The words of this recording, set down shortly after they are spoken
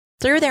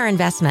Through their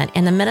investment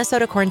in the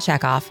Minnesota Corn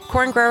Checkoff,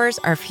 corn growers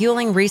are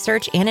fueling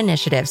research and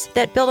initiatives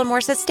that build a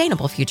more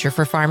sustainable future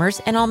for farmers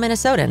and all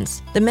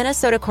Minnesotans. The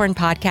Minnesota Corn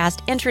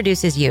Podcast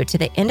introduces you to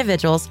the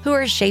individuals who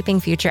are shaping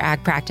future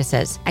ag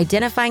practices,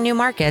 identifying new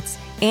markets,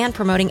 and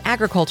promoting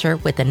agriculture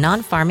with the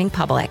non-farming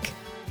public.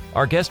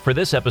 Our guest for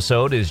this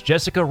episode is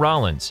Jessica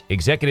Rollins,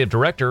 Executive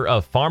Director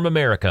of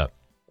Farmamerica.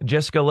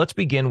 Jessica, let's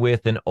begin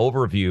with an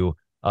overview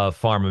of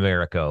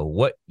Farmamerica,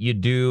 what you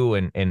do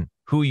and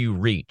who you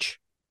reach.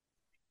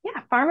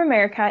 Yeah,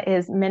 Farmamerica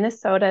is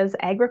Minnesota's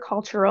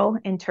agricultural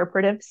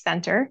interpretive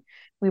center.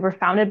 We were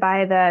founded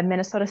by the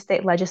Minnesota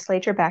State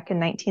Legislature back in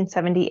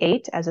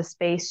 1978 as a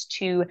space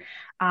to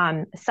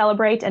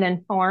celebrate and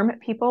inform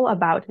people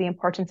about the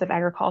importance of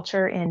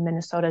agriculture in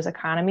Minnesota's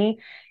economy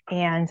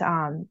and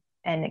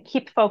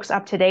keep folks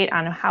up to date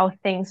on how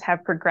things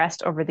have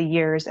progressed over the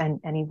years and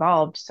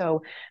evolved.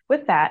 So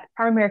with that,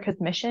 Farmamerica's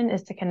mission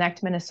is to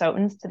connect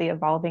Minnesotans to the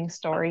evolving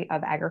story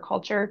of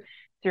agriculture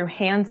through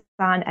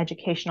hands-on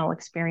educational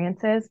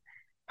experiences,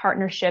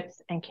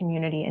 partnerships, and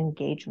community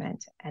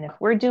engagement. And if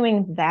we're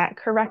doing that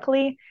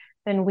correctly,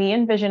 then we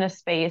envision a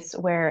space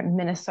where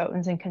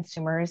Minnesotans and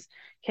consumers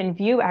can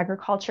view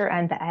agriculture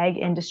and the ag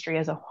industry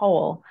as a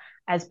whole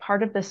as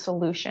part of the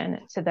solution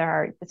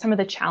to some of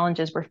the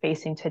challenges we're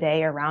facing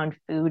today around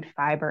food,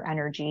 fiber,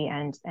 energy,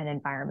 and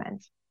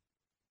environment.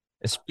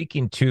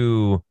 Speaking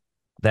to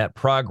that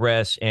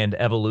progress and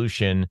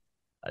evolution,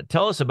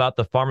 tell us about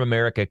the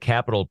Farmamerica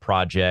Capital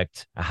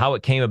Project, how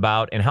it came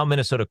about, and how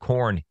Minnesota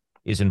Corn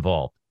is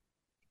involved.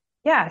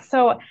 Yeah,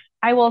 so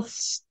I will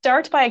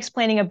start by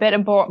explaining a bit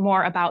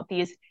more about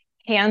these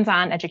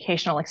hands-on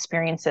educational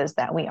experiences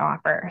that we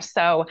offer.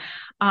 So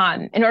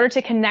in order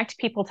to connect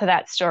people to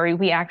that story,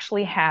 we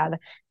actually have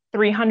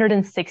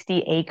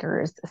 360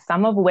 acres,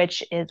 some of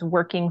which is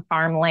working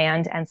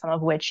farmland and some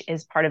of which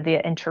is part of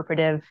the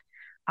interpretive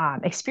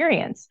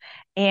experience.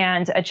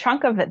 And a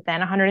chunk of it,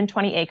 then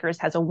 120 acres,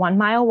 has a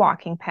 1-mile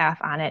walking path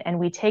on it. And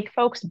we take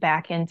folks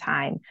back in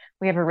time.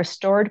 We have a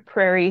restored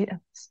prairie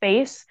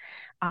space.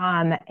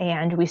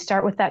 And we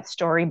start with that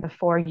story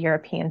before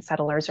European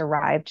settlers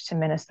arrived to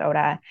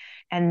Minnesota.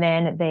 And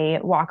then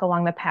they walk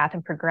along the path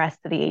and progress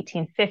to the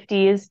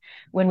 1850s,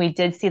 when we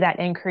did see that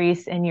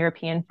increase in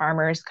European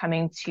farmers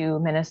coming to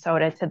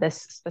Minnesota, to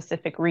this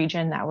specific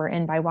region that we're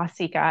in by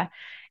Waseca.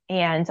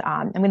 And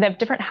we have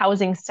different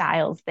housing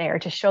styles there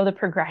to show the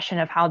progression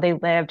of how they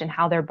lived and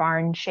how their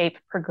barn shape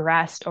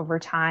progressed over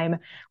time,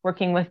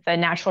 working with the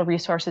natural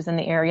resources in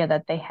the area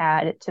that they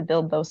had to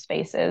build those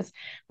spaces.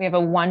 We have a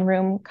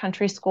 1-room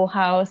country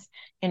schoolhouse,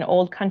 an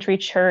old country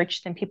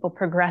church. Then people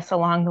progress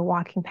along the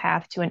walking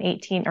path to a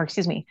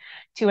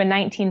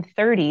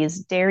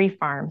 1930s dairy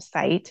farm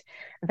site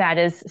that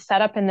is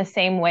set up in the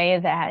same way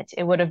that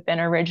it would have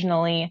been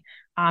originally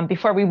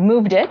before we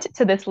moved it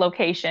to this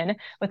location,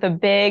 with a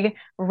big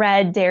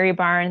red dairy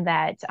barn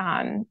that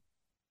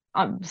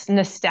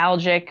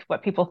nostalgic,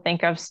 what people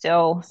think of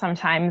still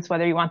sometimes,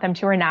 whether you want them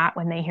to or not,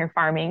 when they hear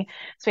farming.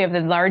 So we have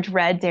the large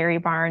red dairy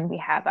barn. We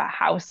have a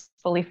house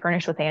fully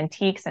furnished with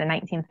antiques in a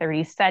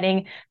 1930s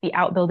setting, the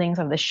outbuildings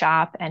of the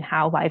shop, and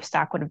how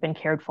livestock would have been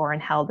cared for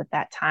and held at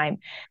that time.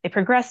 They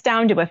progress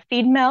down to a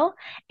feed mill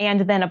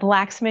and then a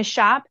blacksmith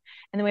shop.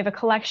 And then we have a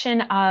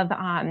collection of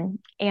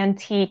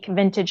antique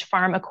vintage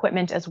farm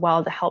equipment as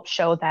well to help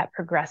show that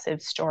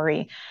progressive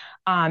story.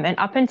 And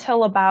up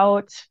until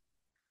about,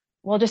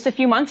 just a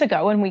few months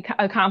ago, when we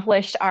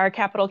accomplished our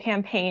capital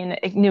campaign,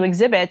 new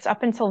exhibits,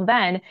 up until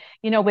then,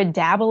 we'd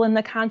dabble in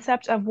the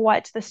concept of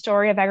what the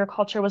story of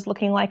agriculture was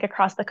looking like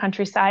across the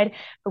countryside,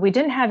 but we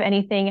didn't have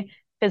anything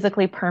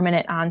physically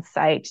permanent on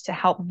site to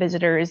help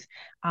visitors,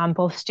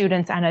 both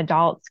students and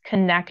adults,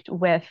 connect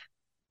with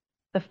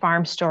the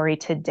farm story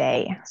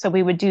today. So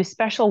we would do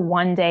special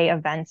one-day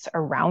events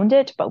around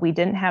it, but we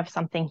didn't have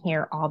something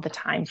here all the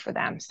time for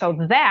them. So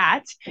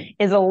that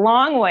is a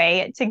long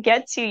way to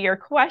get to your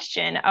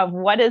question of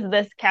what is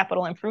this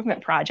capital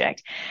improvement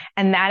project?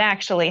 And that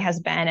actually has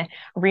been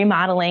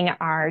remodeling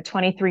our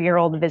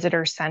 23-year-old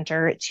visitor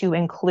center to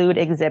include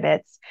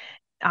exhibits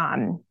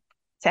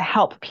to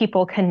help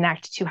people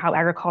connect to how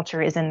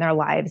agriculture is in their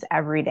lives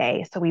every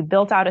day. So we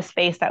built out a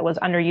space that was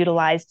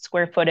underutilized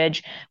square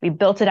footage. We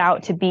built it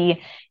out to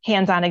be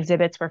hands-on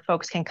exhibits where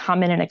folks can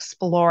come in and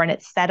explore, and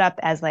it's set up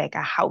as like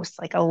a house,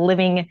 like a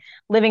living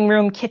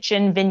room,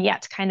 kitchen,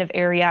 vignette kind of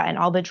area, and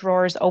all the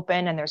drawers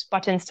open, and there's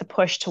buttons to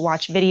push to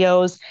watch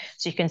videos.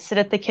 So you can sit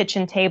at the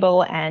kitchen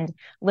table and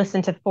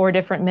listen to 4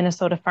 different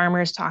Minnesota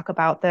farmers talk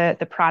about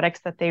the products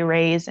that they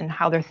raise and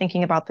how they're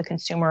thinking about the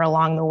consumer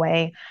along the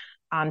way.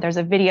 There's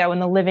a video in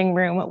the living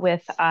room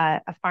with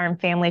a farm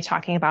family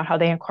talking about how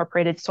they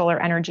incorporated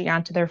solar energy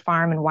onto their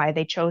farm and why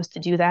they chose to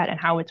do that and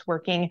how it's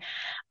working.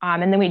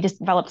 And then we just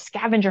developed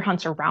scavenger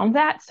hunts around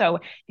that. So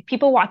if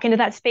people walk into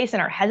that space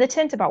and are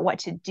hesitant about what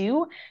to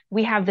do,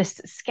 we have this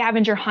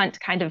scavenger hunt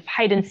kind of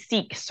hide and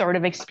seek sort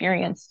of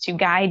experience to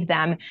guide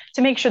them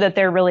to make sure that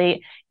they're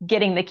really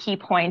getting the key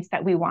points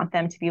that we want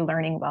them to be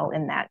learning well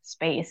in that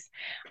space.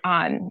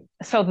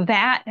 So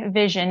that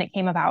vision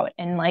came about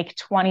in like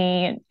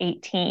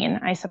 2018.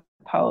 I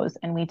suppose.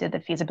 And we did the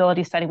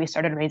feasibility study. We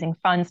started raising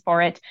funds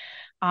for it.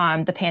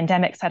 The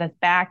pandemic set us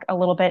back a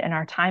little bit in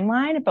our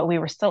timeline, but we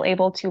were still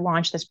able to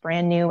launch this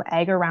brand new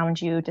Ag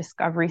Around You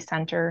Discovery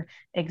Center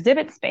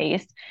exhibit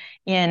space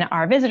in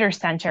our visitor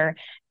center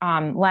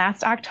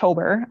last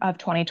October of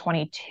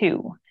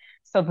 2022.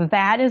 So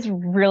that is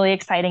really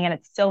exciting, and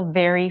it's still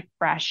very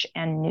fresh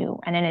and new.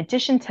 And in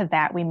addition to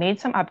that, we made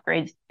some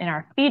upgrades in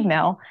our feed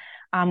mill,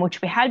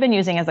 which we had been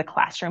using as a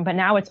classroom, but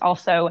now it's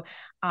also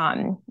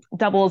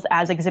doubles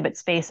as exhibit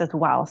space as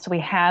well. So we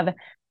have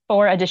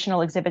 4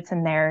 additional exhibits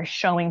in there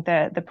showing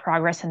the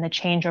progress and the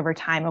change over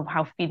time of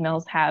how feed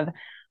mills have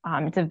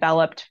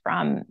developed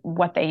from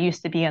what they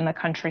used to be in the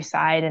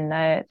countryside in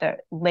the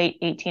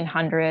late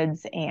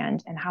 1800s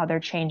and how they're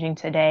changing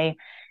today.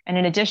 And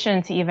in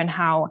addition to even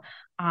how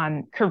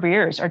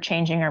careers are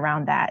changing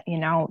around that,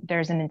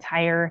 there's an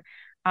entire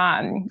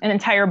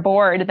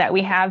board that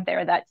we have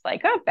there that's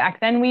like, oh, back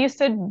then we used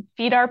to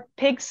feed our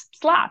pigs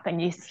slop and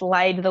you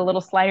slide the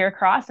little slider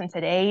across. And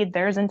today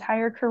there's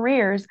entire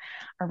careers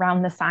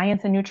around the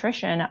science and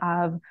nutrition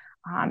of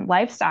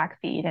livestock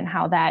feed and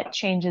how that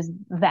changes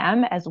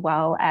them as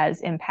well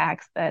as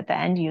impacts the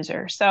end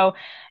user. So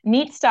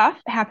neat stuff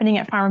happening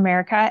at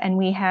Farmamerica, and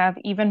we have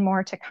even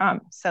more to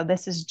come. So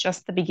this is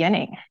just the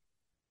beginning.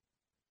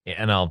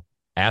 And I'll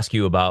ask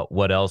you about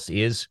what else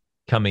is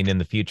coming in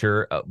the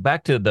future.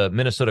 Back to the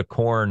Minnesota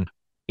corn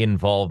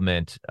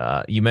involvement.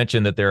 You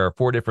mentioned that there are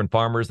 4 different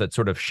farmers that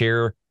sort of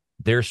share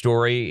their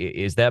story.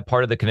 Is that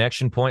part of the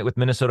connection point with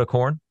Minnesota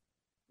corn?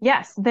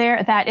 Yes,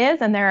 that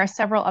is. And there are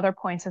several other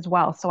points as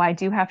well. So I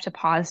do have to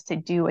pause to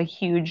do a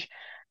huge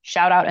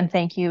shout out and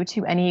thank you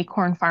to any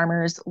corn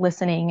farmers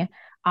listening,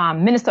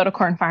 Minnesota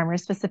corn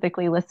farmers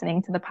specifically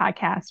listening to the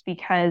podcast,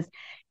 because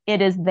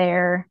it is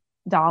their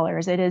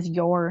dollars. It is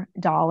your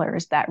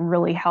dollars that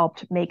really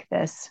helped make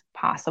this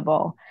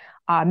possible.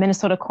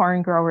 Minnesota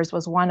Corn Growers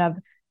was one of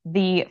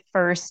the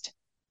first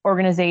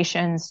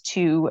organizations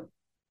to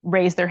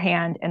raise their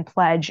hand and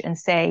pledge and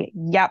say,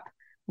 yep,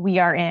 we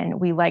are in.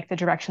 We like the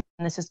direction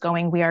this is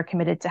going. We are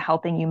committed to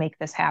helping you make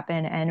this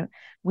happen. And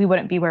we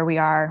wouldn't be where we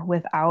are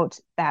without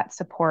that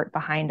support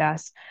behind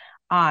us.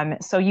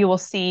 So you will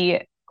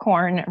see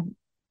corn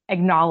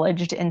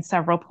acknowledged in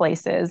several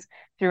places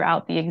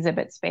throughout the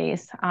exhibit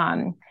space.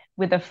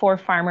 With the 4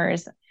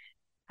 farmers,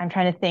 I'm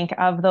trying to think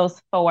of those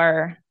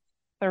 4,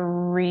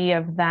 3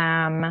 of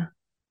them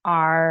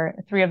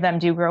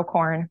do grow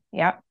corn.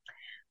 Yep.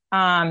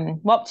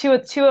 Well, two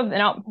of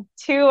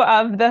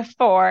the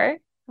 4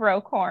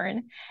 grow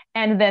corn.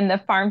 And then the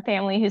farm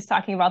family who's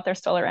talking about their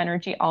solar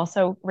energy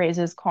also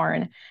raises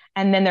corn.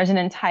 And then there's an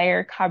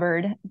entire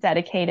cupboard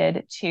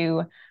dedicated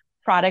to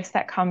products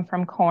that come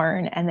from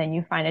corn. And then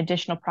you find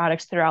additional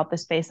products throughout the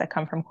space that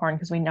come from corn,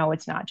 because we know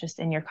it's not just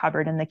in your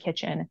cupboard in the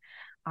kitchen.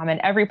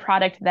 And every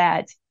product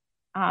that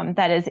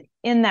is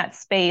in that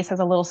space has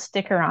a little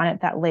sticker on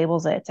it that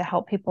labels it to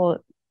help people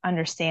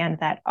understand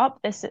that,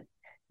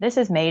 this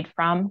is made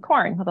from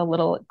corn with a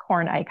little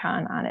corn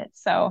icon on it.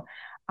 So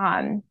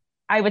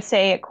I would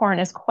say corn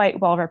is quite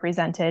well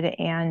represented,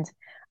 and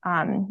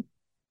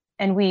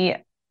we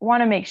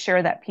want to make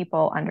sure that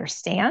people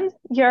understand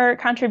your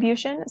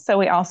contribution. So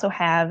we also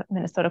have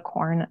Minnesota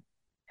corn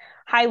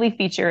highly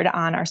featured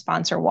on our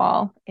sponsor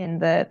wall in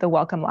the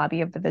welcome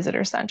lobby of the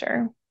visitor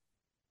center.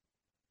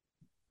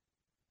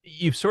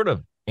 You've sort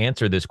of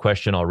answered this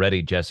question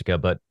already, Jessica,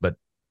 but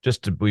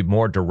just to be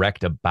more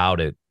direct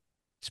about it,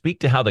 speak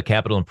to how the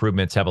capital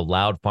improvements have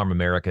allowed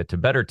Farmamerica to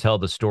better tell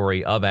the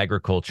story of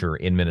agriculture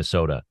in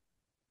Minnesota.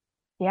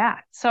 Yeah.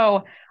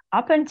 So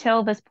up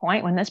until this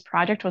point, when this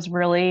project was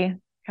really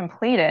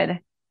completed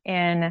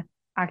in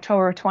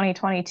October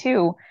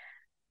 2022,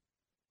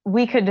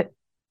 we could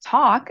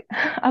talk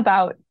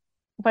about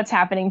what's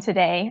happening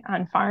today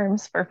on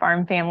farms for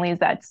farm families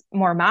that's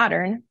more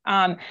modern,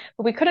 but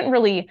we couldn't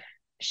really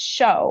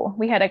show.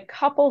 We had a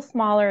couple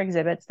smaller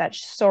exhibits that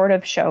sort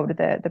of showed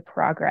the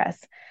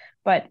progress,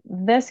 but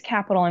this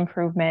capital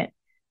improvement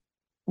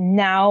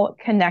now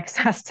connects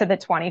us to the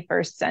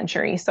 21st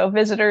century. So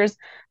visitors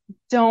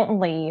don't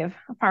leave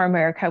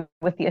Farmamerica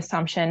with the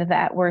assumption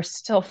that we're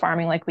still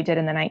farming like we did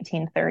in the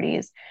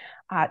 1930s.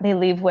 They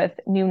leave with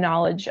new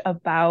knowledge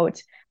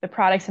about the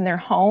products in their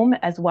home,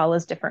 as well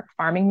as different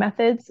farming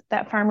methods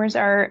that farmers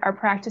are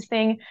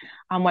practicing,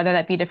 whether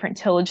that be different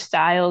tillage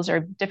styles or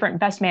different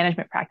best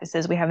management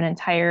practices. We have an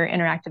entire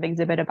interactive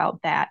exhibit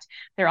about that.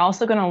 They're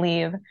also going to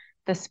leave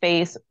the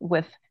space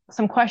with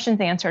some questions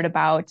answered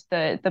about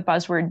the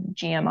buzzword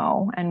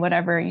GMO and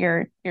whatever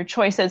your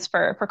choice is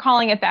for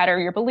calling it that, or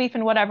your belief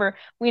in whatever.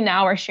 We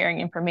now are sharing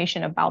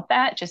information about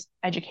that, just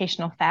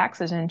educational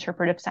facts. As an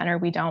interpretive center,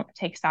 we don't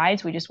take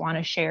sides. We just want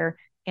to share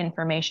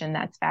information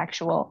that's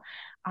factual.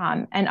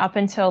 And up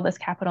until this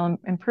capital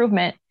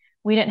improvement,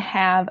 we didn't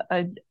have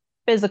a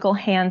physical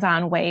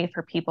hands-on way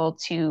for people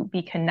to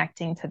be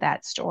connecting to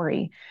that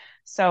story.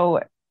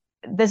 So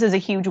this is a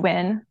huge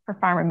win for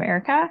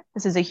Farmamerica.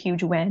 This is a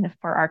huge win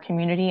for our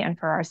community and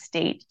for our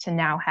state to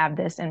now have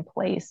this in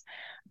place.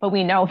 But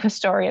we know the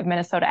story of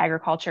Minnesota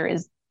agriculture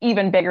is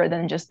even bigger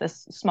than just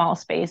this small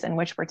space in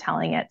which we're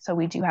telling it. So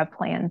we do have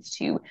plans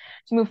to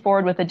move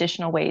forward with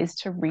additional ways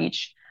to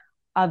reach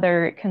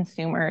other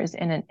consumers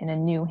in a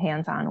new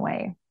hands-on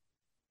way.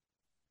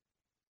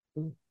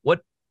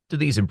 What do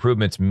these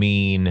improvements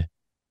mean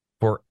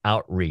for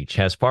outreach?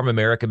 Has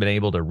Farmamerica been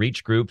able to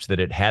reach groups that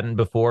it hadn't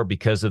before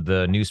because of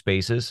the new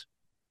spaces?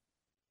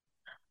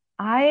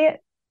 I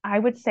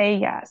would say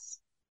yes.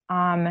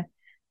 And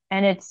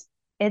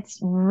it's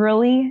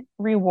really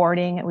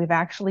rewarding. We've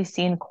actually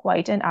seen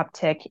quite an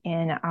uptick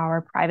in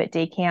our private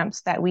day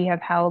camps that we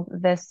have held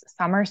this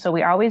summer. So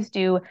we always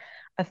do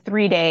a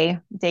 3-day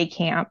day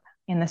camp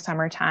in the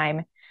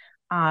summertime.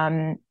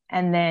 And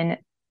then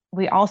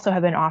we also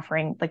have been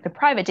offering like the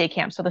private day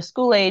camp. So the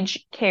school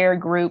age care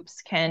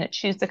groups can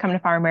choose to come to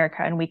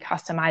Farmamerica and we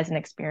customize an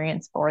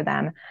experience for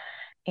them.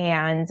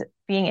 And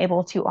being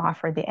able to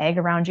offer the Ag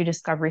Around You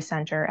Discovery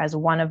Center as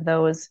one of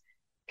those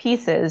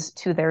pieces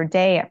to their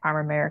day at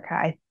Farmamerica,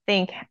 I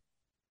think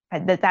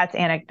that's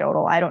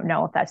anecdotal. I don't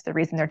know if that's the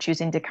reason they're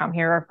choosing to come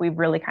here, or if we've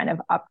really kind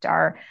of upped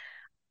our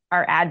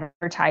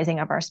advertising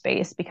of our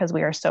space, because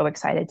we are so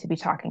excited to be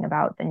talking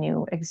about the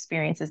new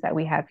experiences that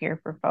we have here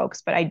for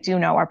folks. But I do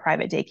know our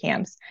private day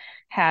camps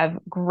have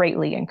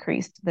greatly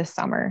increased this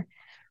summer.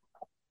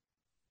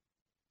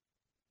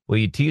 Well,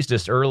 you teased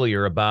us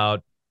earlier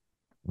about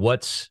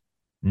what's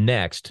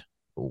next.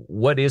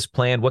 What is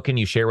planned? What can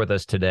you share with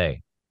us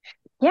today?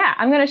 Yeah,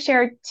 I'm going to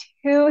share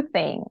 2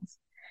 things.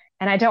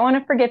 And I don't want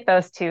to forget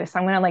those 2. So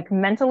I'm going to like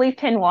mentally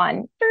pin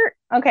one.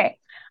 Okay.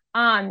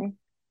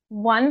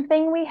 One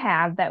thing we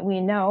have that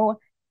we know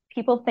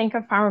people think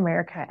of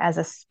Farmamerica as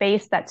a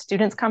space that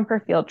students come for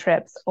field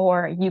trips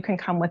or you can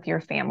come with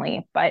your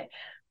family, but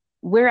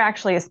we're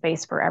actually a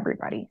space for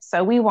everybody.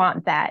 So we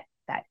want that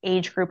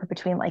age group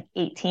between like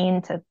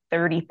 18 to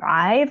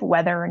 35,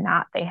 whether or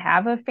not they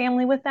have a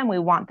family with them, we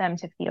want them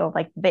to feel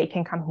like they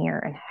can come here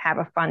and have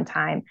a fun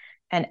time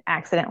and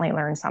accidentally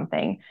learn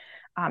something.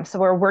 So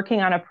we're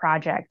working on a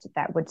project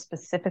that would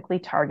specifically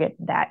target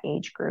that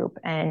age group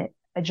and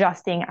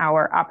adjusting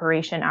our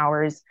operation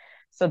hours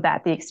so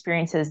that the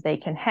experiences they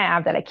can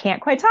have that I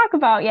can't quite talk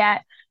about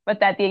yet, but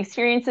that the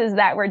experiences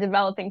that we're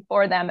developing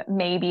for them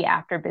may be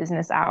after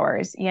business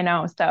hours, you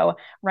know? So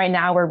right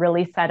now we're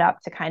really set up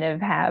to kind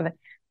of have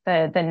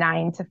the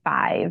 9 to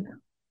 5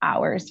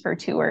 hours for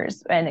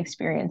tours and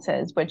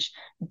experiences, which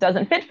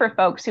doesn't fit for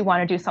folks who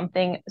want to do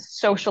something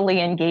socially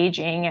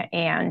engaging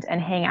and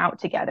hang out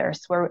together.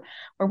 So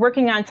we're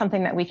working on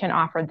something that we can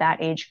offer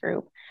that age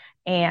group.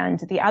 And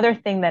the other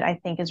thing that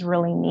I think is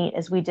really neat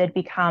is we did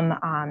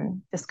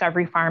become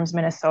Discovery Farms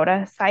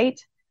Minnesota site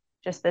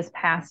just this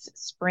past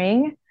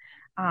spring.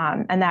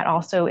 And that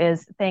also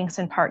is thanks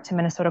in part to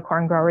Minnesota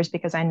corn growers,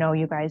 because I know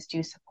you guys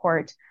do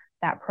support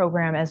that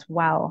program as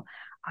well.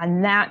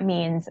 And that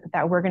means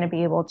that we're going to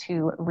be able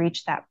to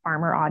reach that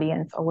farmer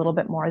audience a little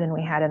bit more than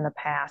we had in the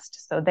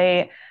past. So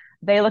they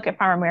look at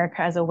Farmamerica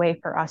as a way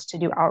for us to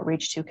do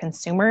outreach to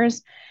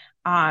consumers,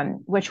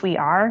 which we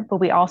are, but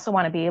we also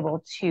want to be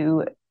able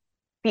to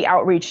be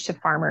outreach to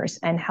farmers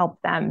and help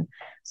them.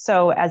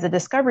 So as a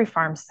Discovery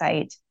Farm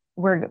site,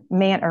 we're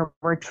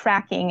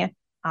tracking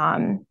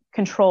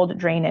controlled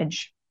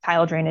drainage,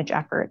 tile drainage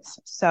efforts.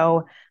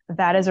 So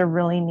that is a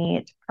really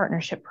neat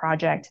partnership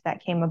project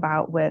that came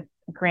about with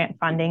grant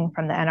funding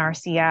from the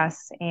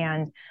NRCS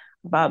and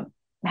about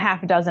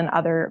half a dozen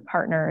other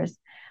partners.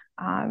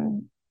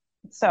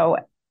 So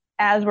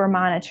as we're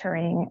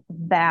monitoring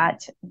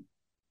that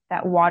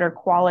water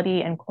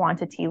quality and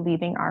quantity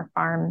leaving our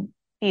farm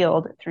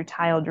field through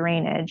tile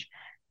drainage,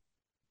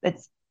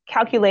 it's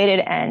calculated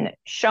and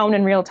shown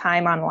in real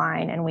time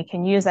online, and we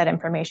can use that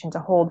information to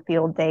hold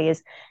field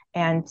days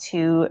and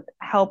to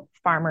help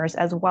farmers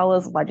as well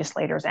as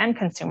legislators and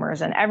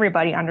consumers and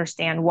everybody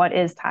understand what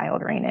is tile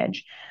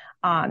drainage.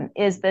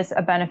 Is this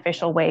a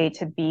beneficial way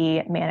to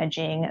be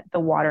managing the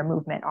water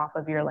movement off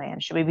of your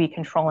land? Should we be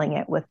controlling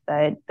it with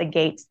the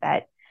gates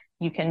that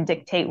you can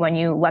dictate when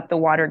you let the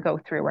water go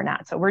through or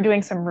not? So we're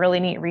doing some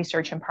really neat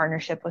research in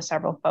partnership with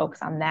several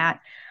folks on that.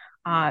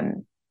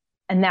 And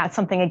that's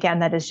something, again,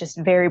 that is just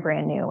very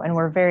brand new. And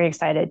we're very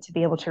excited to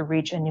be able to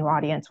reach a new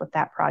audience with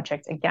that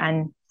project,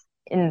 again,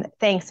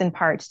 thanks in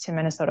part to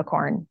Minnesota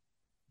Corn.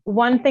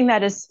 One thing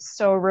that is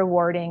so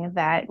rewarding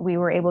that we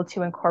were able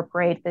to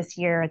incorporate this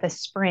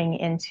spring,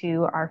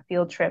 into our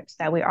field trips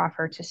that we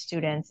offer to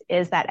students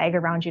is that Ag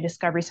Around You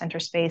Discovery Center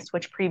space,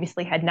 which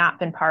previously had not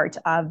been part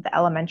of the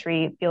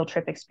elementary field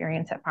trip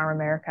experience at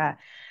Farmamerica.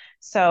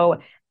 So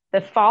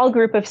the fall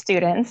group of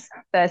students,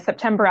 the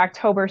September,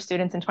 October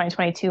students in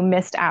 2022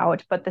 missed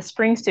out, but the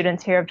spring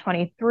students here of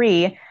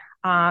 23,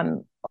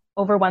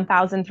 over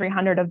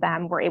 1,300 of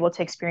them were able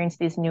to experience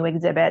these new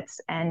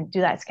exhibits and do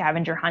that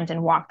scavenger hunt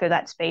and walk through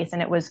that space.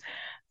 And it was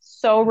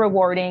so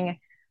rewarding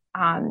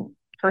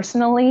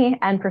personally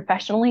and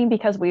professionally,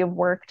 because we have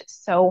worked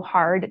so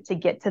hard to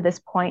get to this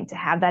point, to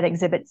have that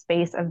exhibit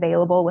space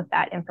available with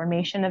that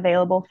information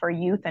available for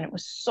youth. And it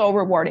was so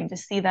rewarding to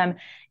see them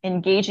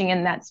engaging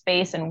in that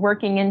space and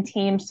working in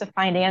teams to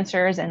find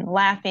answers and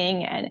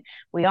laughing. And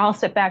we all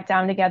sit back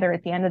down together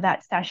at the end of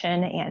that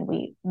session and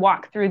we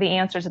walk through the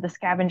answers of the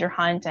scavenger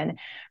hunt, and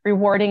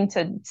rewarding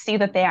to see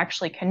that they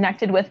actually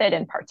connected with it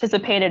and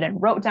participated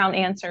and wrote down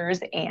answers,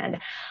 and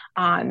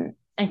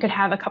could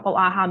have a couple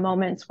aha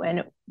moments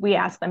when we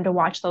ask them to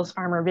watch those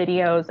farmer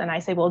videos. And I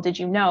say, well, did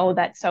you know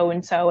that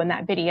so-and-so in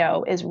that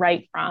video is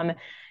right from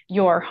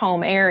your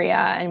home area?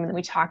 And when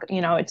we talk,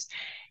 it's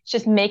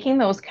just making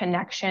those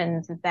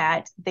connections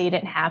that they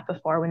didn't have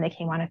before when they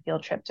came on a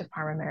field trip to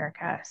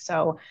Farmamerica.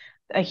 So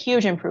a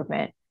huge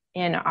improvement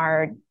in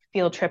our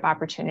field trip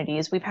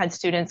opportunities. We've had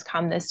students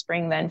come this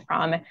spring then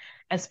from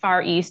as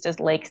far east as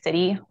Lake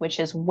City, which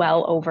is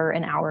well over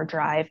an hour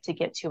drive to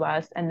get to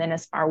us, and then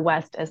as far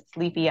west as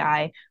Sleepy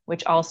Eye,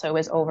 which also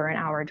is over an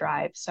hour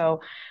drive.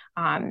 So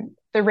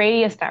the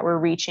radius that we're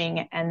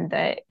reaching and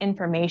the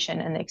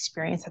information and the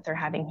experience that they're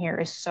having here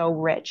is so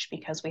rich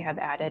because we have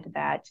added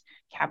that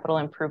capital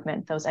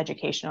improvement, those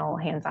educational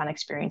hands-on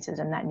experiences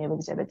in that new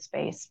exhibit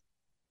space.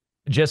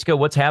 Jessica,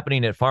 what's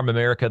happening at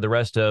Farmamerica the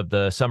rest of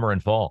the summer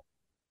and fall?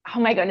 Oh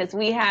my goodness,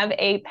 we have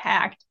a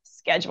packed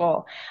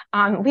schedule.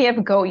 We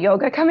have Goat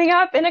Yoga coming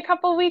up in a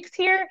couple weeks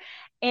here,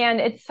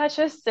 and it's such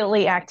a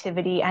silly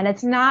activity, and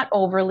it's not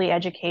overly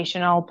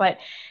educational, but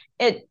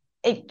it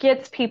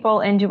gets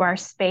people into our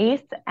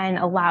space and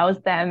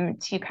allows them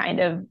to kind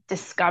of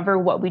discover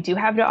what we do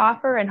have to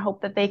offer and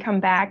hope that they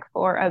come back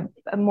for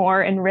a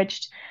more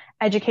enriched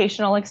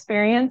educational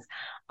experience.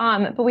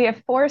 But we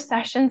have 4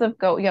 sessions of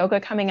Goat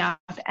Yoga coming up,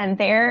 and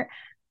they're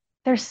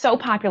so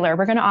popular.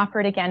 We're going to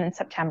offer it again in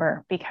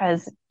September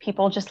because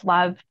people just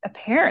love,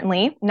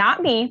 apparently,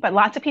 not me, but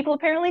lots of people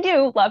apparently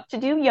do love to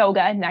do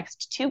yoga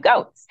next to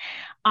goats.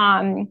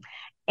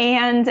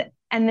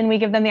 And then we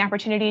give them the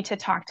opportunity to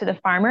talk to the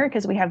farmer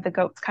because we have the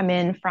goats come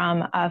in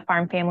from a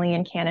farm family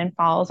in Cannon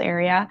Falls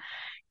area.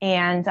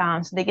 And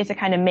so they get to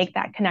kind of make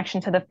that connection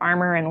to the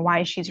farmer and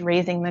why she's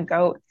raising the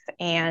goats.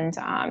 And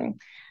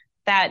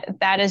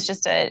that is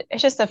just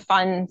a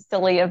fun,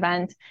 silly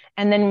event.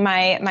 And then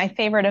my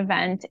favorite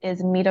event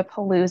is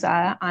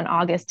Meetapalooza on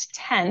August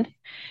 10th.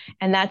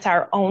 And that's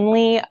our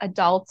only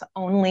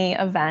adults-only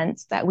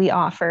event that we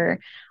offer.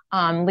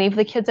 Leave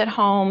the kids at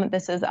home.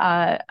 This is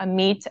a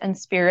meat and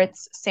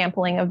spirits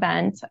sampling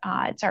event.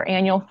 It's our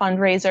annual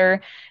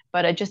fundraiser,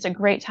 but just a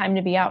great time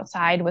to be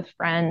outside with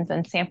friends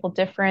and sample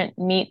different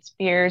meats,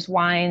 beers,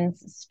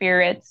 wines,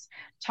 spirits,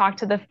 talk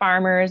to the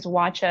farmers,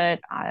 watch a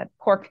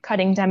pork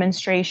cutting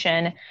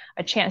demonstration,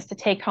 a chance to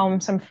take home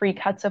some free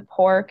cuts of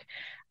pork,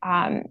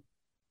 and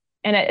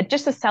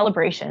just a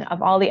celebration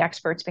of all the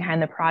experts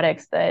behind the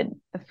products, the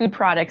food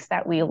products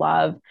that we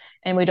love.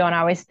 And we don't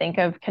always think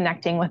of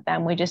connecting with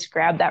them. We just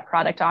grab that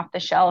product off the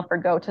shelf or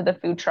go to the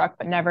food truck,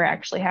 but never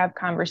actually have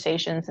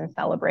conversations and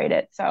celebrate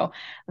it. So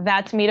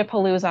that's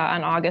Meetapalooza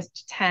on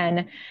August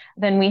 10.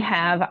 Then we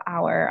have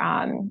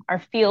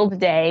our field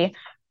day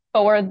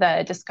for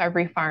the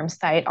Discovery Farm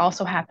site,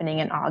 also happening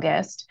in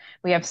August.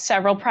 We have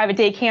several private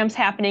day camps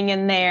happening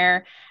in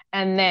there.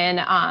 And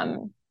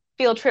then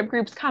field trip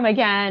groups come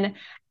again.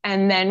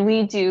 And then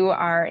we do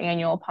our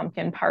annual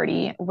pumpkin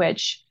party,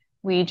 which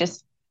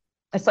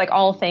it's like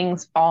all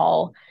things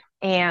fall.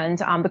 And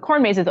the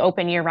corn maze is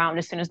open year round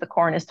as soon as the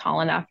corn is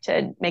tall enough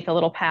to make a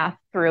little path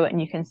through it.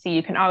 And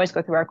you can always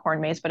go through our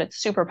corn maze, but it's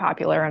super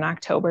popular in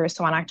October.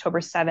 So on October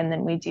 7th,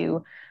 then we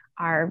do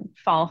our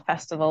fall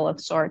festival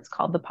of sorts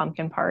called the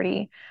Pumpkin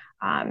Party.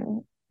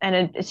 And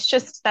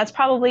that's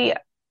probably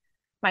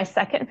my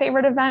second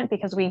favorite event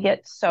because we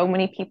get so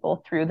many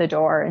people through the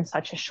door in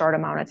such a short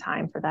amount of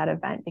time for that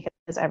event because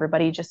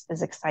everybody just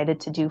is excited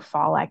to do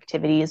fall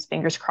activities,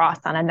 fingers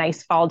crossed on a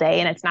nice fall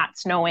day and it's not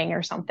snowing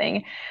or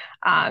something.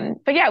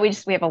 But yeah,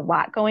 we have a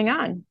lot going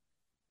on.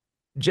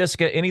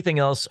 Jessica, anything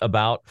else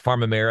about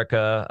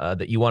Farmamerica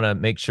that you want to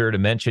make sure to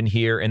mention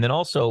here? And then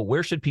also,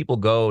 where should people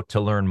go to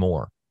learn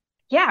more?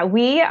 Yeah,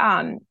 we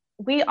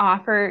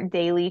offer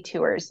daily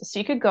tours. So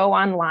you could go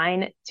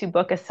online to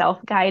book a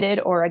self-guided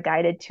or a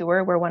guided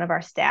tour where one of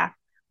our staff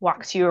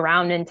walks you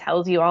around and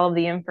tells you all of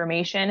the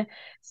information.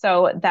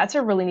 So that's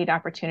a really neat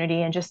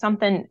opportunity and just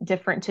something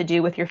different to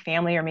do with your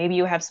family, or maybe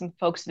you have some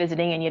folks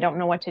visiting and you don't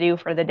know what to do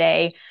for the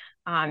day.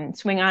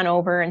 Swing on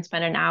over and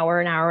spend an hour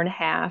and a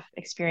half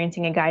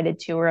experiencing a guided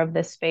tour of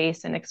this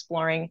space and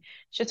exploring.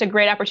 It's just a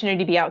great opportunity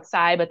to be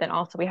outside, but then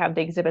also we have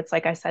the exhibits,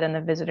 like I said, in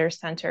the visitor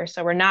center.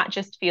 So we're not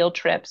just field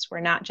trips.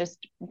 We're not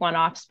just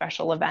one-off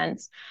special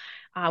events.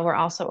 We're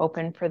also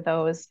open for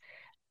those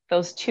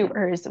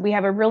tours. We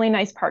have a really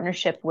nice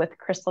partnership with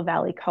Crystal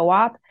Valley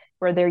Co-op,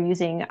 where they're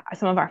using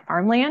some of our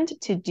farmland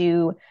to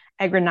do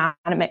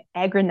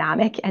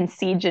agronomic and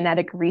seed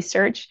genetic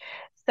research.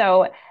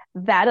 So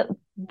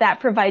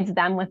that provides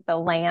them with the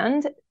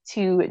land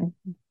to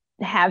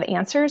have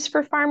answers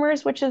for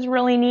farmers, which is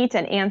really neat,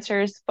 and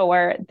answers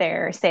for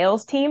their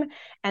sales team.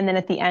 And then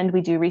at the end,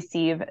 we do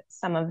receive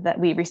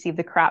we receive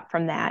the crop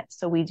from that.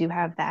 So we do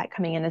have that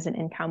coming in as an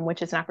income,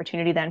 which is an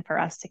opportunity then for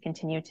us to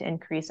continue to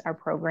increase our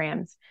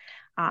programs.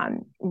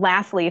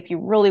 Lastly, if you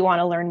really want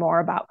to learn more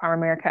about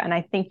Farmamerica, and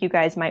I think you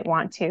guys might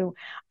want to,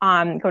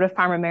 go to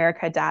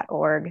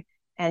farmamerica.org.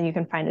 And you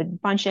can find a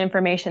bunch of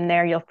information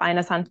there. You'll find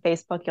us on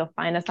Facebook. You'll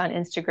find us on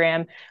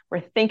Instagram. We're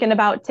thinking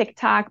about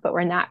TikTok, but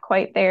we're not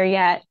quite there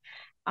yet.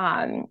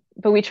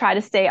 But we try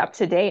to stay up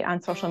to date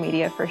on social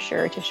media for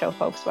sure to show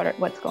folks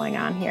what's going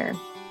on here.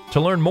 To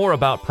learn more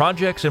about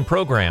projects and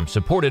programs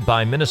supported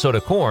by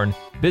Minnesota Corn,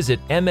 visit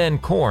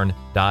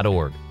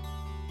mncorn.org.